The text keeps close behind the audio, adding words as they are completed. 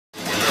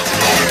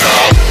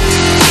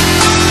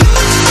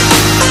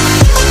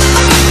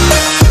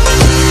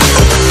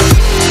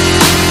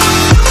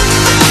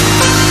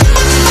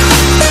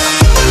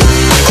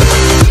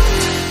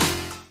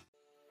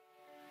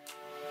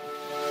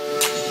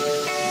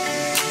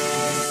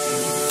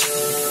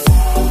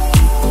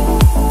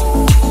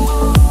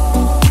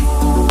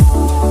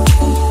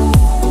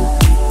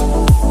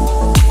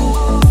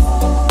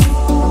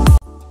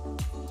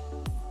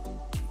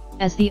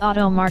As the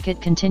auto market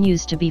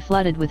continues to be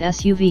flooded with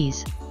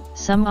SUVs,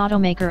 some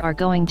automakers are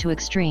going to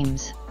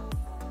extremes.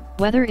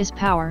 Whether is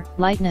power,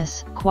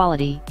 lightness,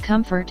 quality,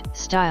 comfort,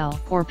 style,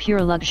 or pure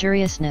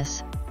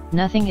luxuriousness,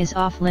 nothing is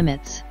off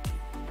limits.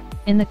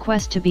 In the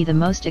quest to be the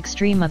most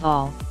extreme of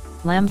all,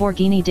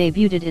 Lamborghini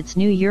debuted its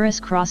new Urus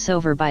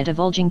crossover by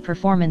divulging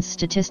performance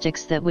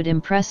statistics that would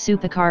impress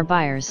supercar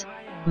buyers,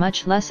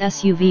 much less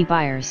SUV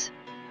buyers.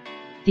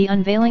 The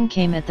unveiling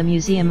came at the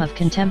Museum of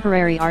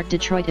Contemporary Art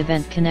Detroit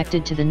event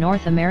connected to the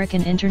North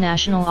American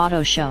International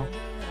Auto Show.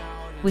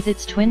 With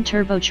its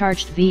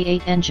twin-turbocharged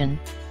V8 engine,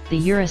 the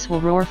Urus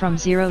will roar from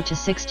 0 to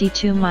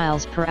 62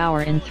 miles per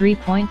hour in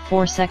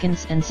 3.4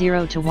 seconds and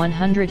 0 to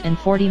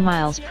 140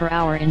 miles per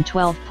hour in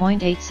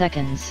 12.8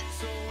 seconds.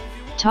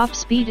 Top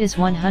speed is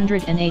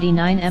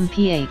 189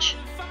 mph.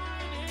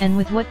 And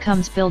with what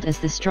comes billed as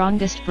the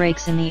strongest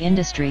brakes in the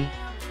industry,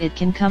 it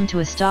can come to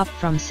a stop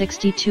from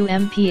 62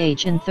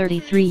 mph in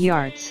 33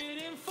 yards.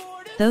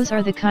 Those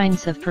are the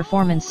kinds of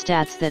performance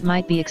stats that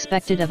might be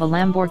expected of a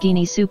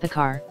Lamborghini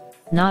supercar,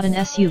 not an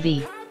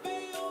SUV.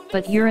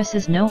 But Urus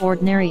is no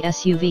ordinary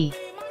SUV.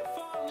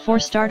 For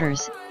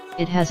starters,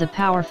 it has a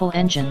powerful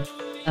engine,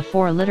 a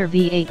 4-liter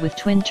V8 with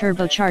twin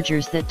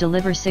turbochargers that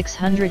deliver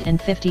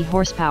 650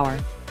 horsepower,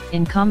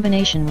 in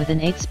combination with an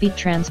 8-speed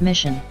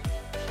transmission.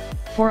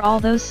 For all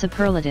those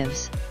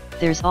superlatives,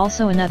 there's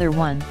also another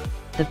one: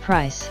 the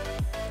price.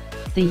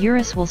 The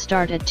Urus will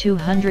start at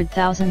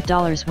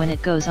 $200,000 when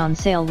it goes on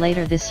sale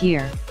later this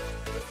year.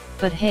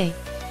 But hey,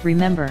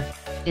 remember,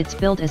 it's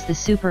billed as the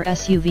super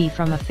SUV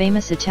from a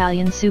famous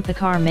Italian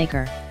supercar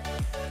maker.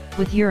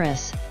 With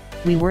Urus,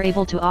 we were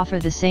able to offer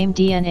the same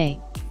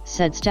DNA,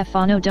 said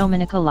Stefano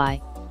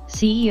Domenicali,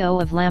 CEO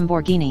of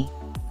Lamborghini.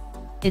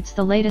 It's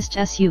the latest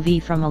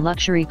SUV from a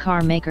luxury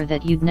car maker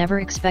that you'd never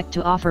expect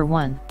to offer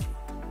one.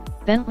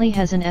 Bentley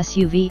has an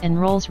SUV and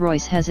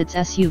Rolls-Royce has its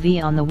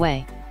SUV on the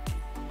way.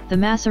 The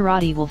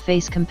Maserati will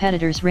face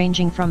competitors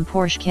ranging from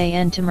Porsche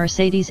Cayenne to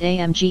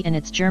Mercedes-AMG and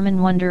its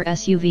German Wonder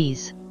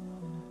SUVs.